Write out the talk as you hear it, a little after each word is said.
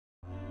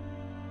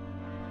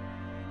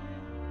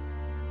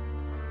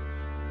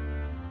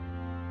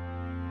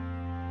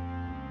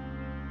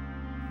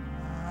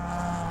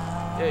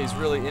Yeah, he's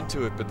really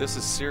into it, but this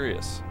is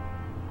serious.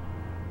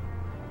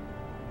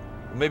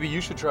 Maybe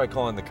you should try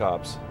calling the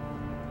cops.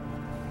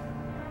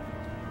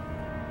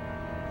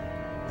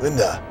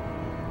 Linda,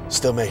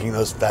 still making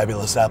those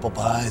fabulous apple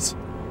pies?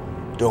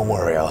 Don't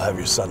worry, I'll have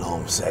your son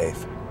home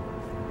safe.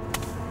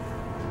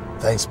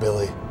 Thanks,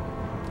 Billy.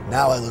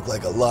 Now I look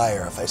like a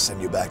liar if I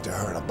send you back to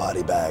her in a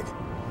body bag.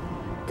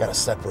 Gotta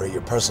separate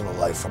your personal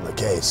life from the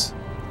case.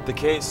 The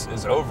case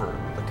is over.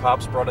 The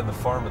cops brought in the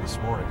farmer this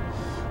morning.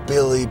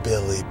 Billy,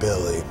 Billy,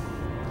 Billy.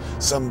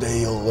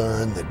 Someday you'll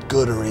learn that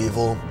good or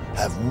evil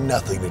have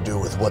nothing to do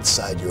with what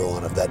side you're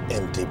on of that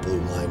empty blue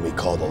line we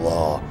call the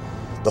law.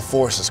 The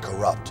force is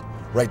corrupt,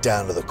 right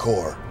down to the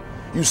core.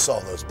 You saw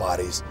those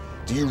bodies.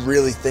 Do you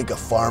really think a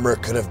farmer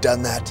could have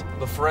done that?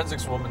 The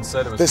forensics woman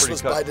said it was This pretty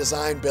was cut. by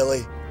design,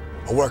 Billy.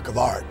 A work of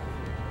art.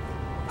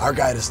 Our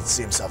guy doesn't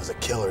see himself as a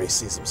killer, he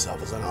sees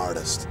himself as an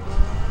artist.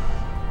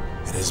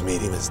 And his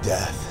medium is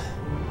death.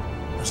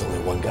 There's only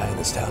one guy in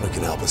this town who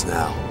can help us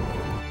now.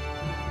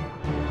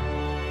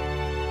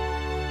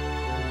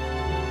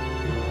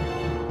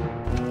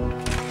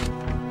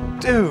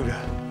 Dude!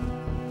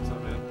 What's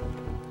up, man?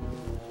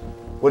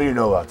 What do you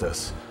know about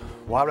this?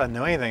 Why would I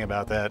know anything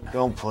about that?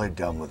 Don't play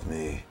dumb with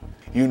me.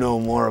 You know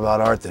more about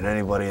art than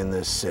anybody in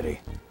this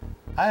city.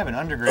 I have an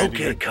undergrad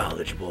Okay, degree.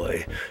 college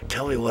boy,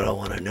 tell me what I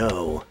want to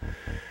know,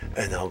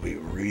 and I'll be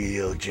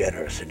real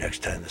generous the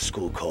next time the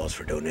school calls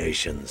for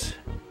donations.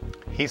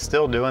 He's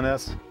still doing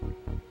this?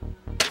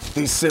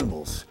 These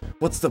symbols,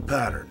 what's the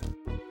pattern?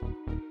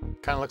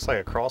 Kind of looks like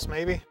a cross,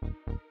 maybe?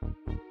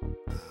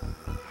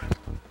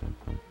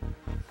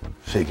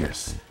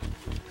 Figures.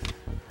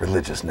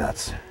 Religious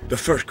nuts. The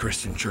First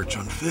Christian Church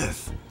on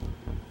 5th.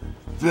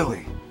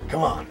 Billy,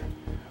 come on.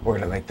 We're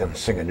gonna make them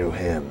sing a new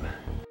hymn.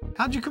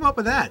 How'd you come up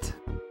with that?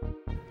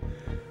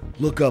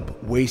 Look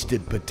up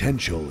wasted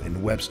potential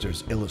in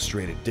Webster's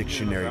Illustrated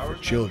Dictionary for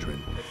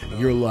Children.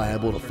 You're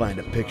liable to find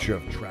a picture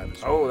of Travis.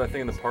 Oh, that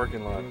thing in the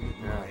parking lot.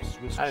 Yeah.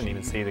 I didn't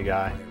even see the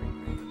guy.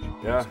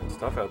 Yeah, it's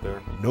tough out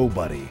there.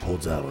 Nobody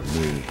holds out on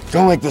me.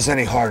 Don't make this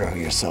any harder on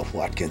yourself,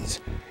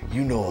 Watkins.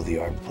 You know all the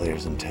art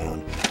players in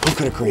town. Who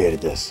could have created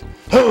this?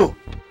 Who?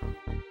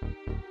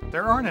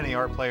 There aren't any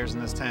art players in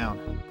this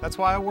town. That's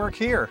why I work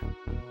here.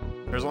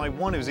 There's only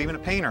one who's even a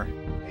painter.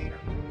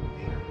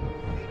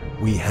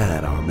 We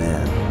had our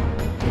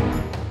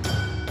man.